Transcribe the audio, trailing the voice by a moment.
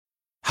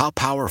How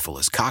powerful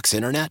is Cox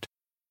Internet?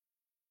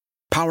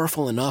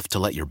 Powerful enough to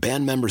let your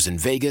band members in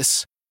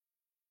Vegas,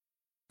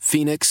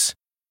 Phoenix,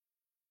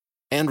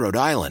 and Rhode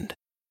Island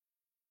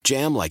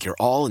jam like you're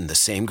all in the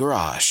same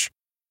garage.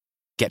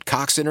 Get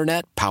Cox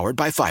Internet powered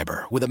by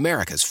fiber with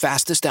America's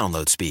fastest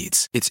download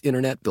speeds. It's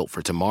internet built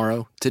for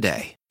tomorrow,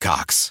 today.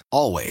 Cox,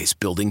 always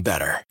building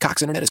better.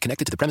 Cox Internet is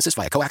connected to the premises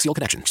via coaxial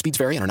connection. Speeds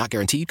vary and are not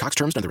guaranteed. Cox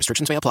terms and other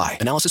restrictions may apply.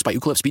 Analysis by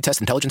Ookla Speed Test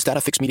Intelligence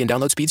Data. Fixed median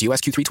download speeds. US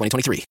Q3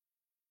 2023.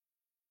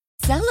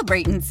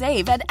 Celebrate and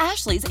save at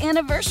Ashley's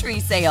Anniversary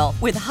Sale.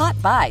 With Hot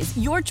Buys,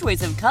 your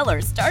choice of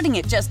colors starting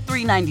at just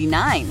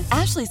 $3.99.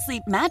 Ashley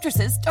Sleep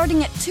mattresses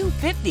starting at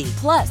 $2.50.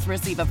 Plus,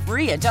 receive a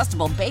free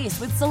adjustable base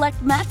with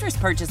select mattress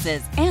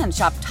purchases. And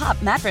shop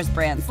top mattress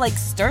brands like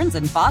Stearns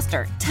 &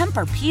 Foster,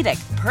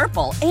 Tempur-Pedic,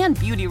 Purple, and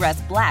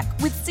Beautyrest Black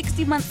with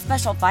 60-month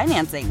special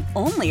financing.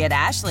 Only at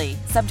Ashley.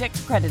 Subject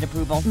to credit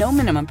approval. No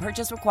minimum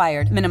purchase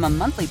required. Minimum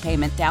monthly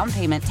payment, down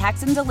payment,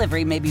 tax, and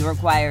delivery may be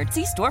required.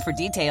 See store for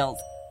details.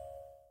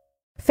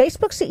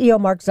 Facebook CEO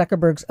Mark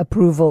Zuckerberg's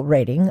approval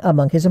rating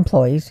among his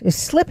employees is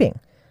slipping.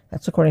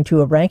 That's according to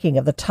a ranking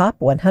of the top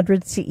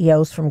 100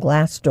 CEOs from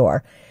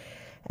Glassdoor.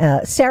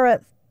 Sarah,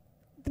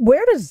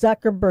 where does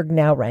Zuckerberg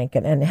now rank,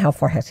 and how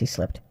far has he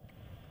slipped?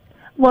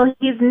 Well,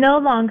 he's no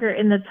longer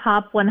in the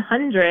top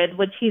 100,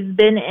 which he's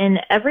been in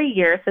every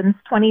year since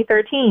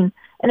 2013.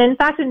 And in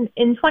fact, in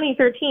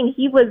 2013,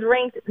 he was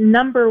ranked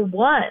number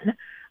one.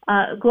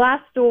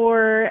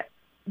 Glassdoor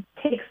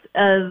takes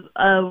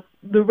the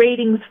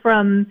ratings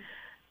from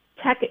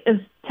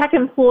tech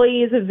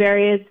employees of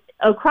various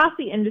across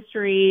the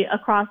industry,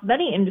 across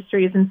many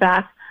industries, in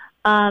fact,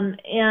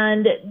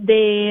 and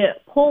they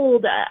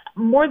polled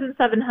more than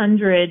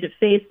 700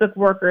 Facebook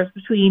workers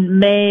between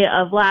May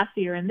of last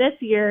year and this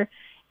year,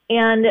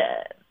 and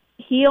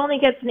he only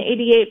gets an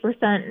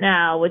 88%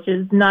 now, which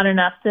is not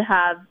enough to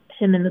have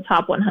him in the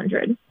top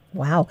 100.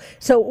 Wow.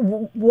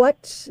 So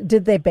what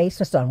did they base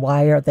this on?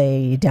 Why are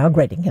they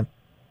downgrading him?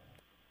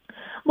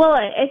 Well,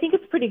 I think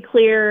it's pretty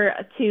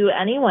clear to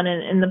anyone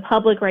in the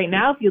public right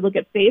now. If you look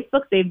at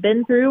Facebook, they've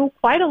been through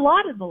quite a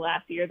lot in the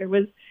last year. There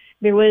was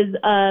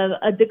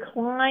a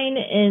decline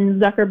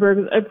in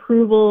Zuckerberg's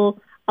approval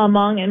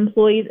among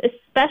employees,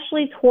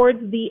 especially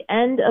towards the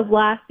end of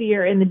last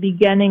year and the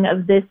beginning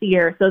of this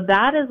year. So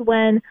that is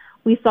when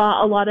we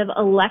saw a lot of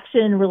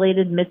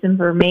election-related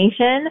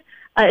misinformation,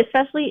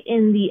 especially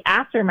in the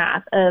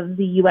aftermath of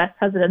the U.S.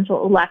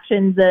 presidential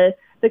election, the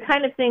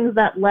kind of things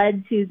that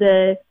led to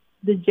the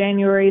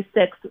January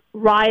 6th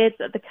riots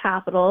at the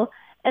Capitol.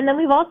 And then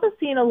we've also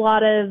seen a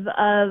lot of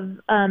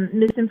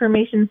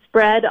misinformation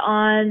spread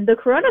on the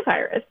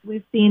coronavirus.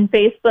 We've seen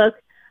Facebook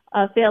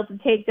fail to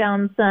take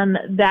down some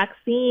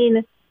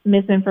vaccine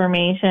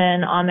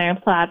misinformation on their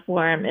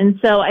platform. And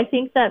so I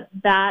think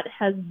that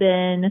has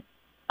been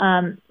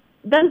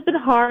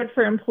hard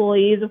for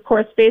employees. Of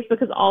course, Facebook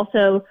has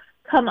also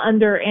come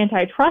under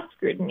antitrust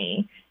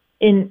scrutiny.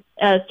 In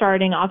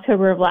starting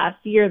October of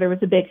last year, there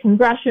was a big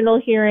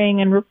congressional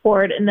hearing and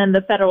report, and then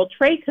the Federal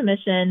Trade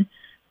Commission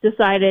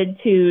decided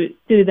to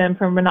sue them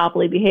for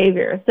monopoly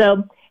behavior.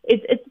 So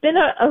it's been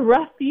a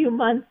rough few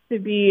months to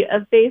be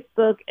a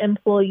Facebook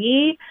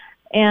employee,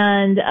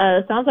 and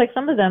it sounds like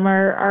some of them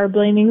are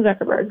blaming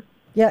Zuckerberg.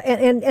 Yeah,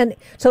 and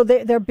so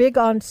they're big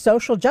on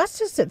social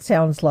justice, it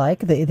sounds like,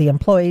 the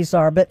employees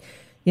are. But,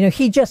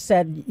 he just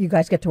said, you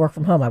guys get to work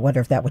from home. I wonder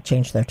if that would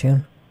change their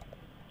tune.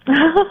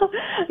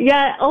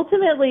 Yeah,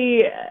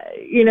 ultimately,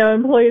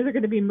 employees are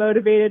going to be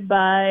motivated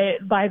by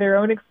their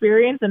own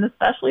experience and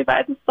especially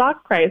by the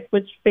stock price,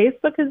 which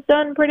Facebook has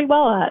done pretty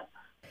well at.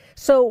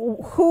 So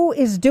who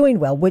is doing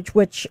well?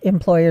 Which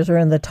employers are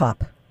in the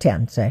top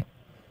 10, say?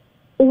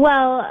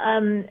 Well,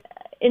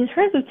 in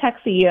terms of tech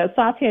CEOs,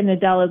 Satya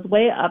Nadella is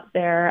way up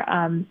there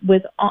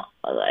with,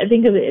 I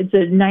think it's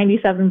a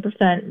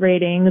 97%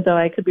 rating, though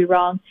I could be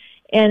wrong.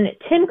 And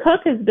Tim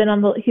Cook has been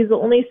he's the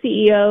only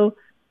CEO.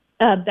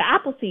 The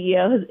Apple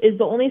CEO is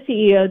the only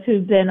CEO to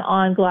have been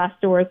on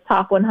Glassdoor's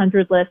top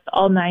 100 list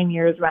all 9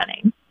 years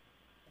running.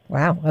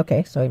 Wow.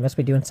 Okay. So he must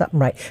be doing something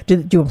right.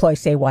 Do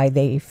employees say why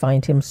they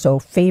find him so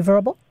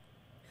favorable?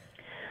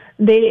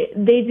 They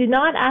do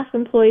not ask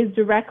employees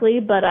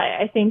directly, but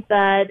I think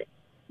that,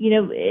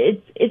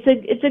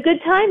 it's a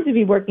good time to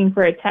be working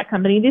for a tech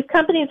company. These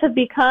companies have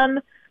become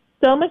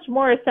so much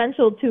more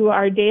essential to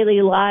our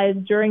daily lives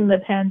during the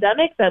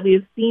pandemic that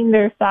we've seen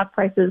their stock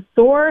prices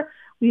soar.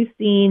 We've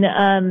seen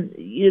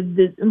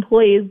the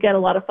employees get a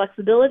lot of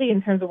flexibility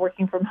in terms of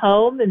working from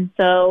home. And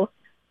so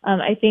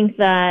I think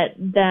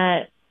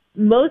that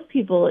most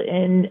people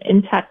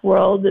in tech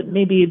world,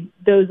 maybe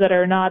those that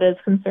are not as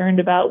concerned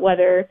about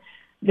whether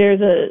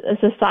there's a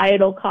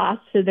societal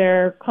cost to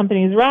their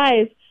company's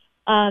rise,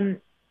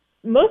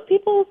 most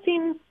people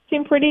seem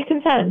pretty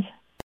content.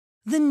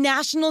 The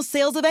national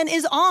sales event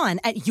is on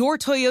at your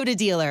Toyota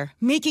dealer,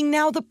 making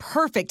now the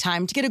perfect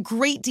time to get a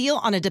great deal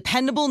on a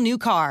dependable new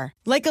car.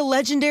 Like a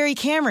legendary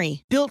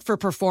Camry, built for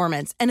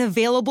performance and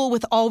available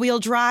with all-wheel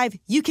drive,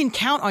 you can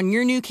count on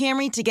your new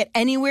Camry to get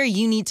anywhere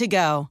you need to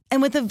go.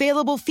 And with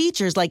available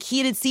features like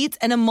heated seats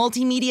and a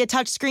multimedia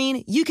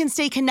touchscreen, you can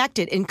stay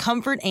connected in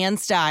comfort and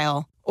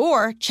style.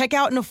 Or check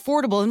out an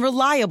affordable and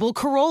reliable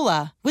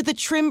Corolla with a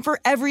trim for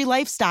every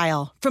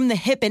lifestyle. From the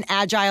hip and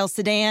agile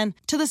sedan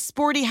to the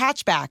sporty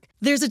hatchback,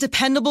 there's a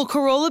dependable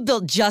Corolla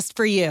built just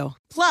for you.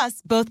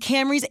 Plus, both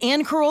Camrys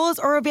and Corollas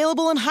are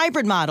available in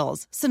hybrid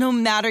models, so no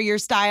matter your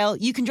style,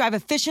 you can drive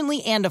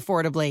efficiently and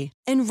affordably.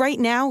 And right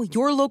now,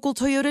 your local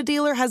Toyota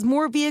dealer has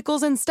more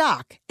vehicles in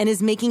stock and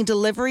is making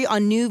delivery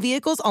on new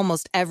vehicles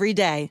almost every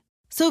day.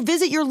 So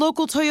visit your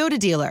local Toyota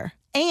dealer.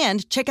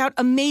 And check out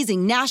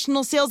amazing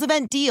national sales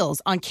event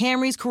deals on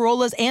Camrys,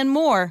 Corollas, and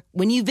more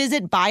when you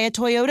visit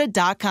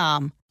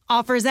buyatoyota.com.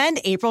 Offers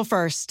end April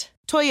 1st.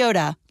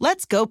 Toyota,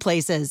 let's go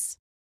places.